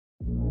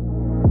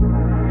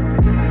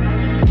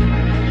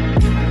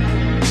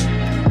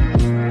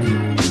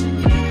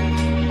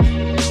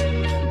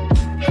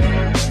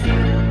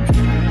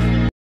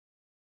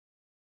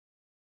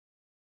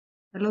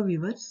Hello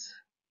viewers,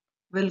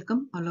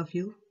 welcome all of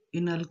you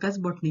in Alka's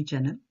Botany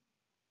channel.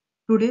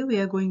 Today we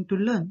are going to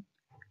learn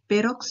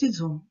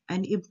peroxisome,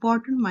 an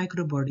important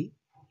microbody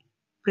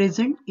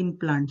present in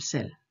plant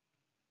cell.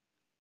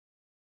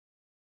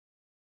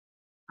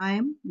 I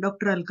am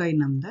Dr. Alka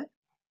Inamdr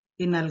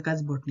in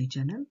Alka's Botany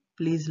channel.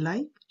 Please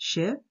like,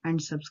 share and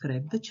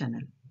subscribe the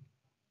channel.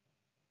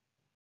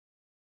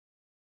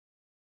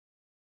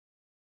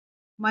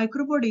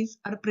 Microbodies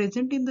are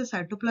present in the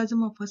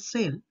cytoplasm of a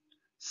cell,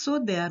 so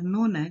they are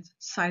known as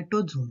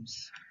cytosomes.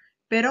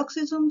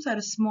 Peroxisomes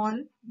are small,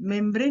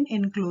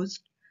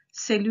 membrane-enclosed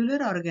cellular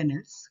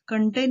organelles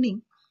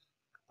containing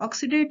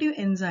oxidative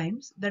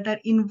enzymes that are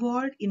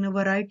involved in a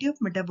variety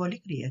of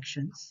metabolic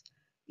reactions,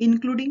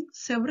 including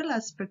several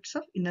aspects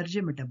of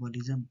energy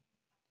metabolism.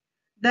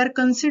 They are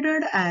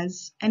considered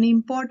as an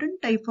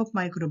important type of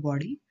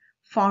microbody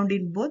found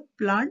in both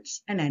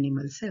plants and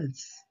animal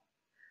cells.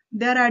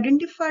 They are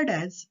identified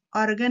as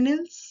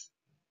organelles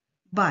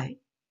by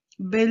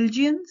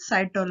Belgian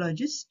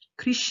cytologist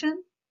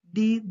Christian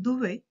de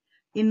Duve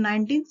in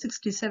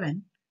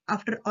 1967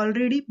 after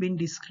already been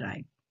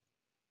described.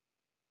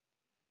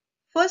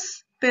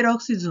 First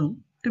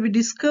peroxisome to be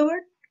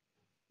discovered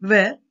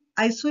were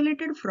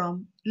isolated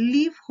from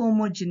leaf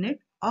homogenate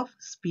of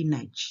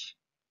spinach.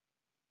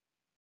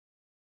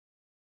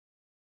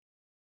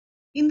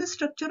 In the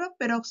structure of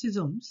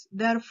peroxisomes,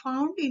 they are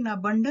found in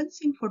abundance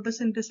in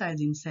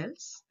photosynthesizing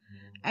cells,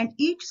 and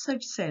each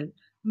such cell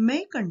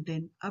may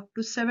contain up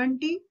to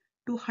 70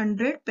 to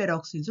 100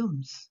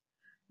 peroxisomes.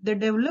 They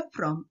develop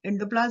from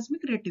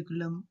endoplasmic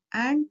reticulum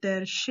and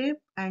their shape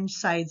and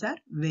size are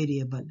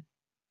variable.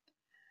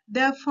 They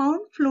are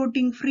found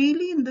floating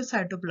freely in the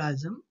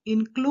cytoplasm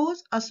in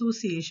close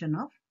association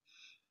of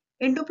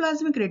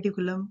endoplasmic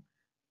reticulum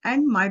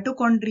and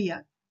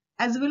mitochondria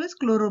as well as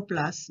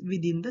chloroplasts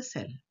within the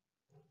cell.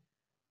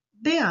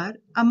 They are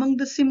among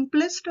the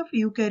simplest of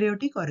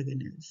eukaryotic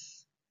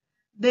organelles.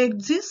 They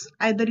exist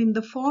either in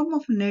the form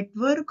of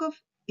network of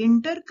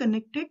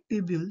interconnected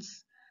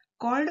tubules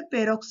called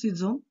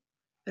peroxisome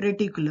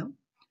reticulum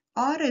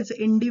or as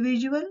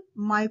individual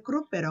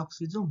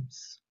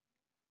microperoxisomes.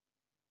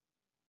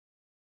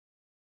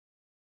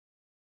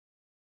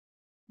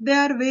 They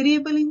are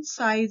variable in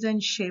size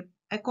and shape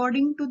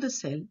according to the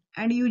cell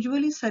and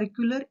usually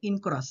circular in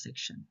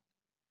cross-section.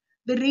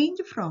 They range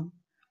from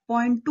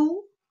 0.2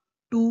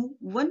 to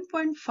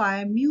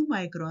 1.5 mu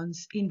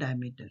microns in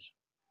diameter.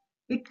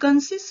 It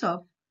consists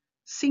of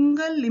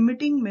single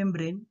limiting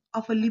membrane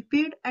of a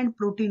lipid and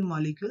protein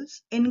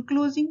molecules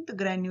enclosing the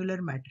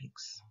granular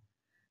matrix.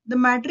 The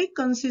matrix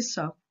consists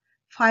of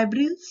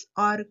fibrils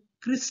or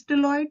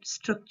crystalloid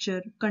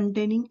structure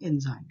containing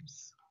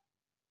enzymes.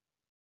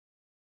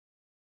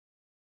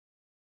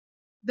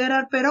 There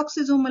are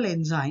peroxisomal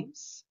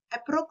enzymes.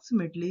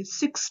 Approximately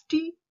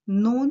 60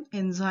 known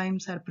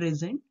enzymes are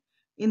present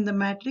in the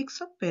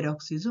matrix of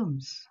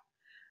peroxisomes.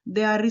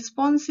 They are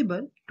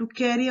responsible to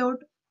carry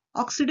out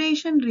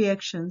oxidation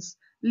reactions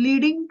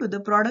leading to the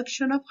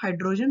production of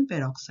hydrogen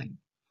peroxide.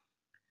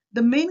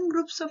 The main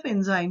groups of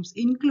enzymes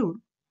include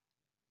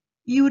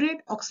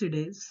urate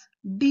oxidase,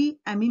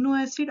 D-amino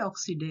acid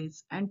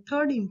oxidase, and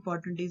third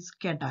important is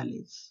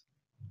catalase.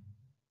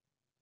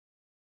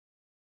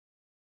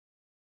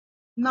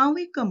 Now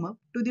we come up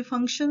to the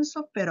functions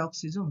of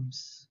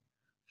peroxisomes.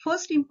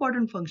 First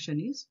important function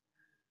is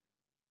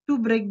to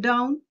break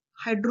down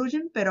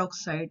hydrogen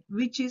peroxide,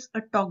 which is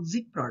a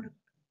toxic product.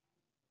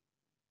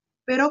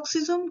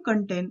 Peroxisome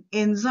contain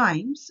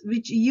enzymes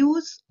which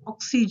use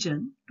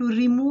oxygen to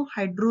remove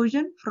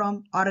hydrogen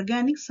from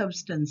organic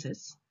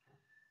substances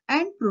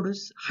and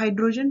produce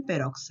hydrogen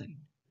peroxide.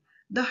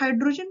 The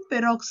hydrogen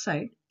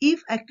peroxide,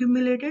 if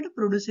accumulated,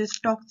 produces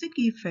toxic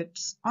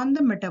effects on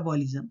the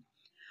metabolism,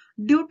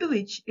 due to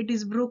which it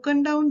is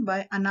broken down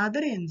by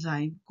another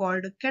enzyme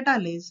called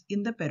catalase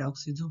in the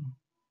peroxisome.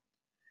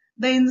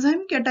 The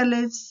enzyme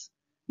catalase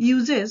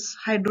uses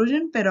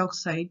hydrogen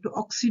peroxide to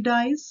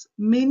oxidize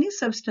many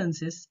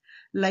substances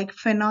like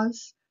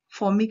phenols,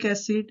 formic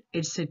acid,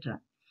 etc.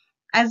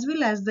 As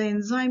well as the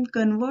enzyme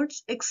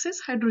converts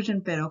excess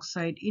hydrogen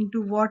peroxide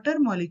into water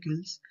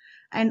molecules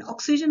and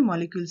oxygen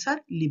molecules are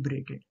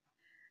liberated.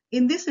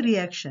 In this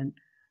reaction,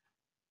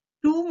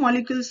 two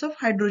molecules of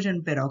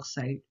hydrogen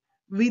peroxide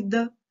with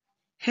the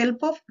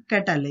help of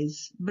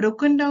catalase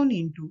broken down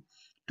into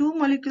two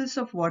molecules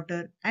of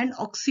water and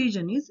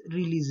oxygen is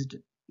released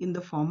in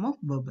the form of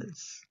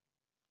bubbles.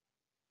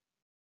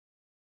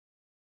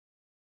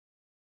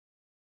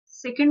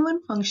 Second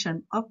one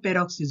function of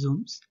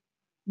peroxisomes.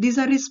 These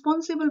are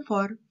responsible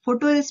for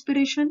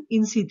photorespiration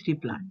in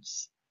C3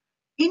 plants.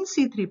 In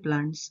C3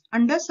 plants,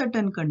 under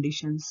certain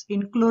conditions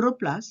in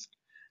chloroplast,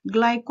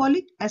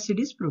 glycolic acid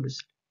is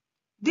produced.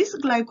 This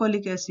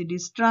glycolic acid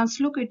is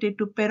translocated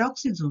to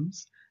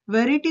peroxisomes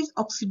where it is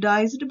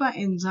oxidized by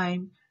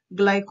enzyme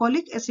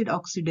glycolic acid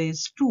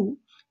oxidase to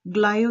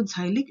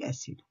glyoxylic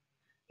acid.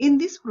 In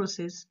this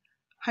process,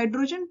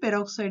 hydrogen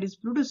peroxide is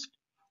produced,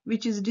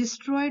 which is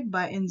destroyed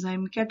by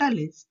enzyme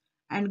catalase,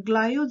 and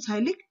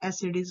glyoxylic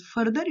acid is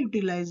further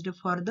utilized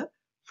for the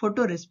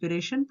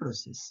photorespiration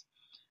process.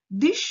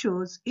 This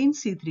shows in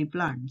C3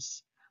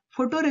 plants.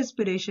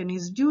 Photorespiration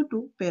is due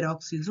to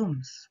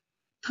peroxisomes.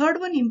 Third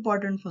one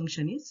important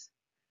function is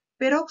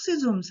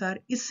peroxisomes are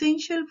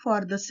essential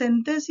for the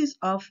synthesis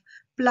of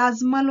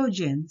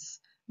plasmalogens,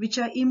 which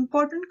are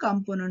important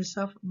components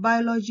of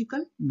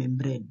biological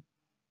membrane.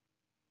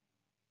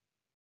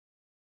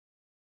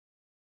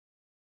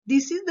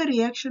 This is the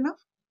reaction of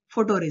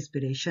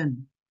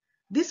photorespiration.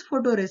 This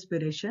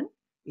photorespiration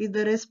is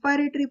the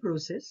respiratory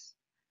process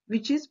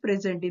which is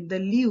present in the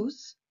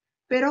leaves.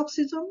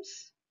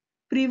 Peroxisomes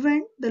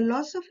prevent the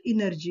loss of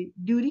energy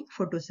during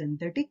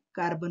photosynthetic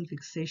carbon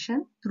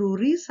fixation through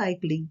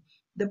recycling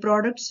the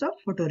products of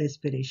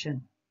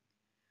photorespiration.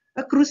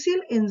 A crucial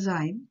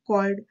enzyme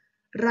called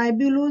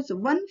ribulose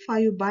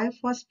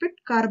 1,5-biphosphate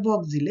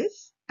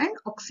carboxylase and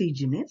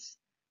oxygenase,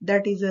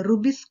 that is a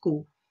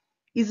Rubisco,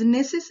 is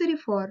necessary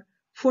for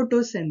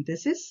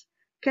photosynthesis,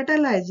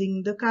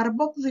 catalyzing the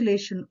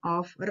carboxylation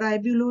of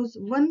ribulose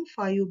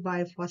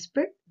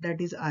 1,5-biphosphate,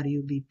 that is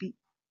RUBP.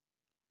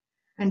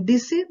 And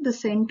this is the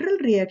central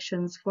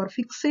reactions for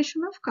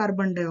fixation of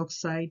carbon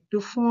dioxide to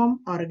form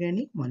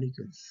organic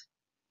molecules.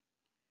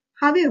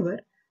 However,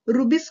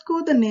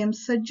 Rubisco, the name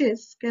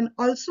suggests, can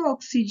also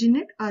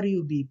oxygenate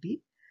RUBP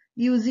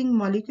using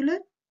molecular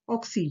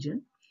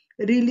oxygen,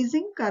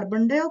 releasing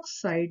carbon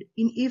dioxide,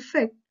 in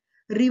effect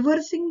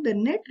reversing the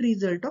net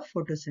result of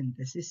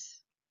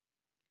photosynthesis.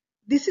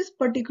 This is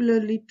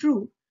particularly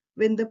true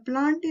when the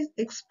plant is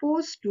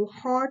exposed to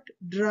hot,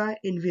 dry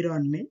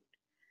environment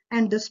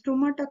and the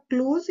stomata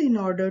close in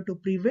order to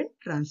prevent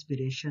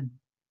transpiration.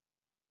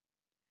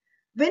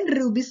 When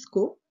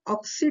Rubisco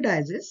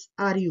oxidizes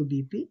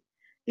RUBP,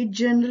 it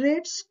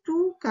generates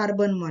two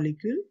carbon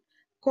molecule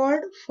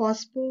called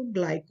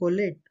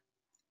phosphoglycolate.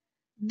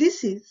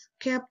 This is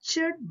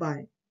captured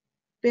by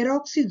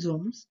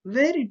peroxisomes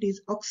where it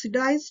is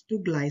oxidized to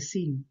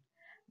glycine.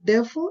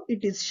 Therefore,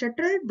 it is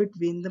shuttled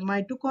between the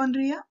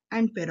mitochondria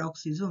and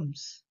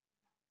peroxisomes,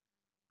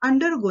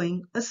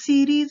 undergoing a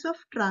series of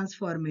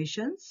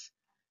transformations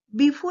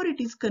before it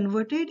is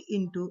converted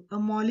into a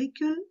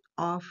molecule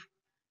of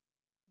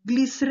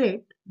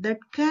glycerate that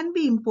can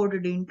be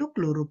imported into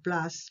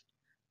chloroplast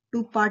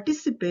to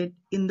participate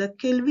in the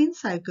Kelvin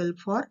cycle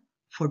for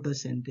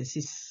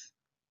photosynthesis.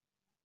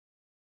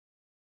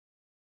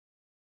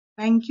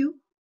 Thank you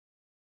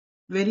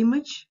very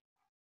much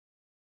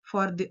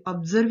for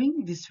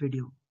observing this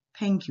video.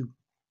 Thank you.